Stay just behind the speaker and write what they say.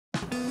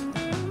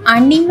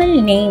Animal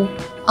name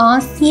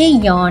Asia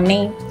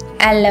யானை.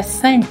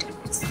 Elephant.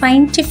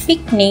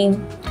 Scientific name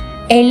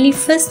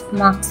Elephas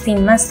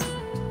maximus.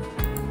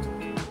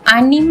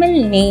 Animal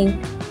name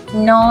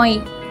நாய்.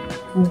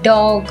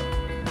 Dog.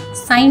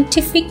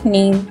 Scientific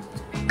name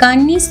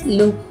Canis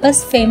lupus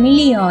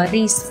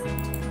familiaris.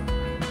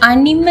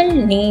 Animal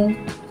name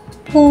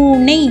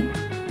பூனை.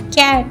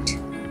 Cat.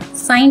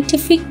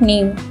 Scientific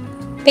name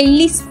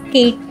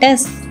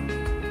Peliscatus.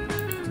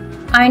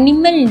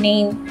 Animal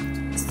name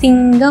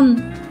சிங்கம்.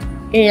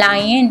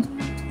 Lion.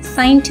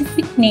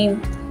 Scientific name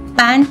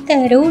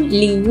Panthero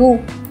leo.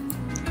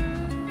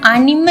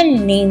 Animal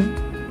name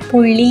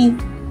புலி.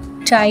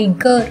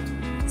 Tiger.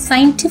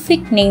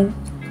 Scientific name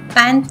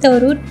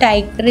Panthera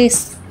tigris.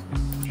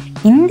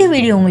 இந்த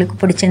video உங்களுக்கு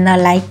பிடிச்சிருந்தா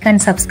like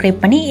and subscribe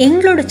பண்ணி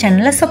எங்களோட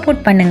சேனலை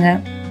சப்போர்ட் பண்ணுங்க.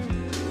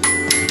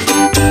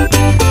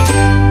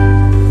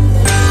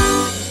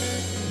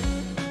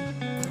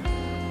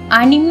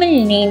 Animal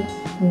name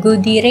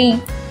குதிரை.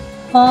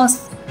 Horse.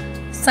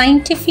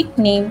 Scientific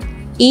name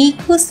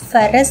Equus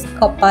ferus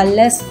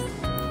copalus.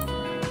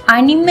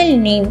 Animal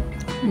name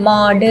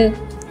மாடு.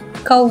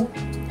 Cow.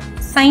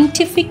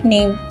 Scientific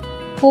name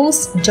Pos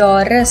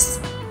dorus.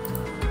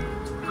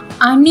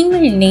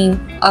 Animal name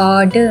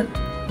ஆடு.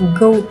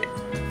 Goat.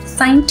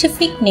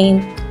 Scientific name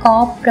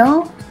Capra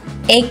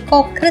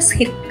Ecochus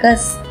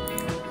hircus.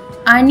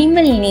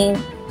 Animal name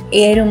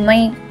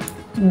எருமை.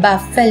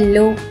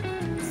 Buffalo.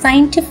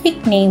 Scientific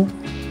name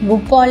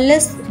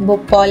Bupalus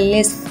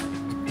bupalis.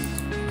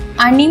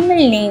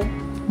 Animal name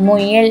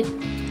முயல்.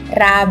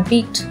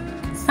 Rabbit.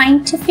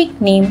 Scientific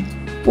name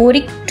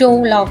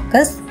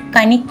Oryctolagus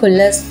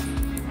caniculus.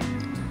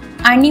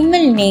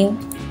 Animal name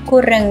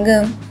குரங்கு.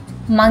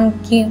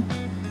 Monkey.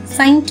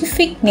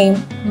 Scientific name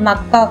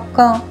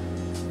macaca.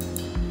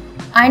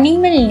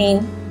 Animal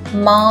name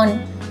மான்.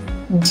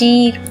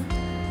 Deer.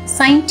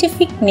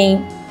 Scientific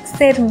name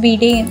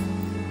cervidae.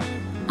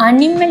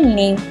 Animal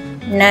name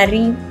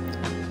நரி.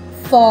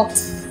 Fox.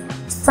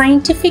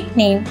 Scientific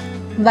name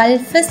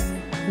Vulpes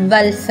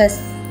vulpes.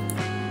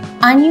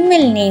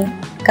 Animal name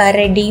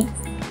கரடி.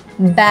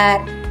 Bear.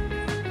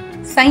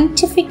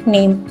 Scientific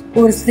name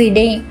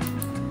Ursidae.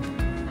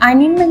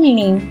 Animal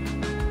name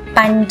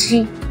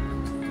பன்றி.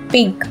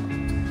 Pig.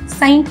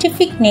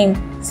 Scientific name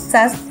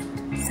Sus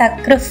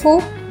sacropho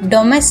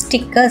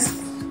domesticus.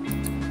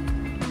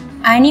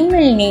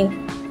 Animal name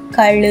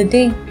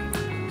கழுதை.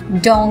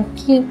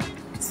 Donkey.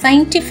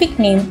 Scientific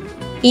name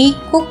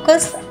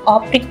Equus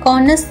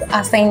africanus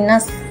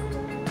asinus.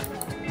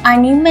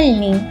 Animal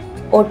name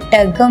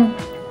ஒட்டகம்.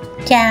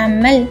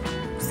 Camel.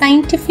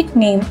 Scientific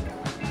name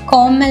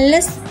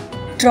Camelus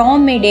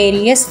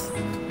dromedarius.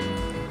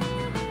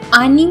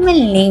 Animal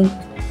name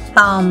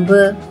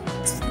பாம்பு.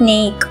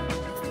 Snake.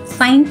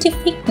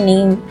 Scientific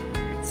name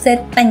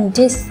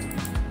Serpentis.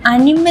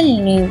 Animal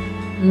name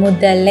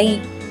முதலை.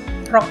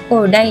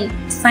 Crocodile.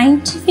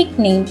 Scientific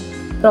name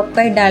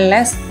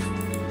Crocodilus.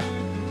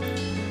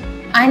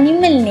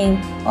 Animal name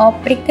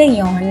Africa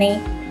யானை.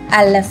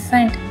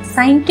 Elephant.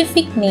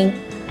 Scientific name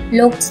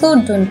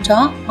Loxodonta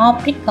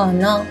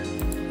africana.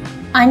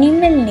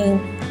 Animal name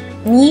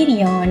நீர்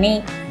யானை.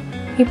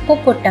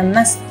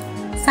 Hippopotamus.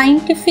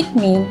 Scientific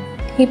name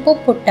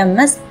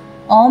Hippopotamus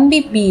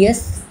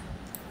amphibius.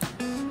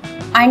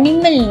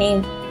 Animal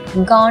name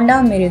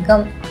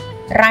காண்டாமிருகம்.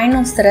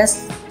 Rhinoceros.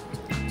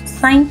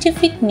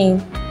 Scientific name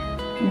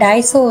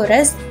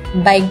Diceros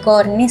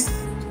bigornis.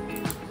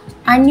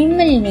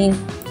 Animal name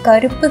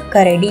கருப்பு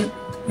கரடி.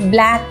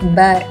 Black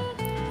bear.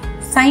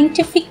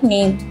 Scientific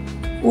name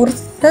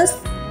Ursus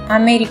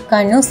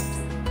americanus.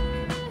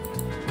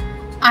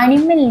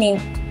 Animal name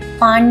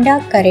Panda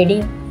கரடி.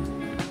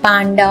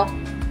 Panda.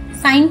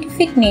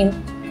 Scientific name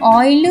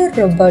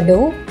Oilurobodo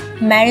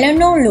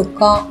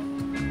melanoluca.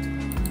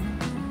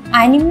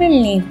 Animal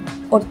name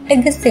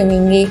ஒட்டக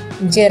சிவிங்கி.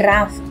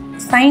 Giraffe.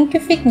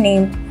 Scientific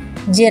name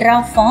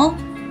Giraffa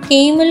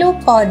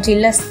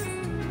camelopardilus.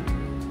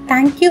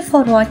 Thank you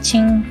for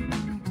watching.